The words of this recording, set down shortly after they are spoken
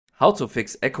How to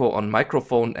fix echo on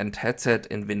microphone and headset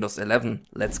in Windows 11.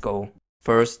 Let's go.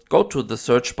 First, go to the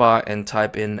search bar and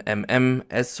type in mmsys.cpl,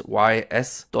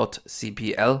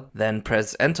 then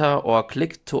press enter or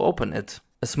click to open it.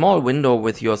 A small window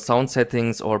with your sound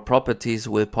settings or properties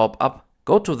will pop up.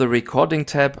 Go to the recording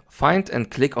tab, find and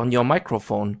click on your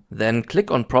microphone. Then click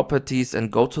on properties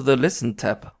and go to the listen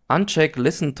tab. Uncheck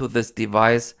listen to this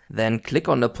device, then click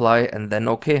on apply and then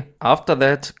OK. After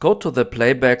that, go to the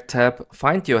playback tab,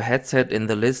 find your headset in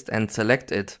the list and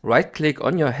select it. Right click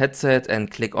on your headset and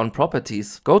click on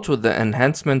properties. Go to the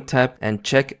enhancement tab and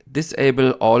check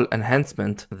disable all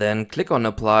enhancement. Then click on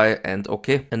apply and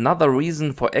OK. Another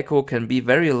reason for echo can be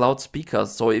very loud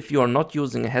speakers, so if you are not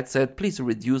using a headset, please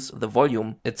reduce the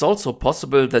volume. It's also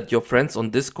possible that your friends on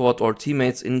Discord or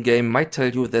teammates in-game might tell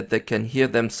you that they can hear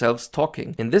themselves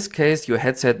talking. In this case, your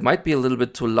headset might be a little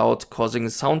bit too loud, causing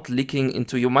sound leaking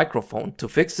into your microphone. To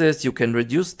fix this, you can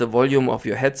reduce the volume of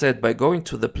your headset by going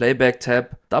to the playback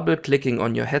tab, double clicking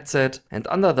on your headset, and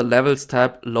under the levels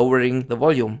tab, lowering the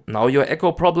volume. Now your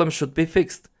echo problem should be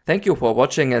fixed. Thank you for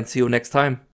watching and see you next time.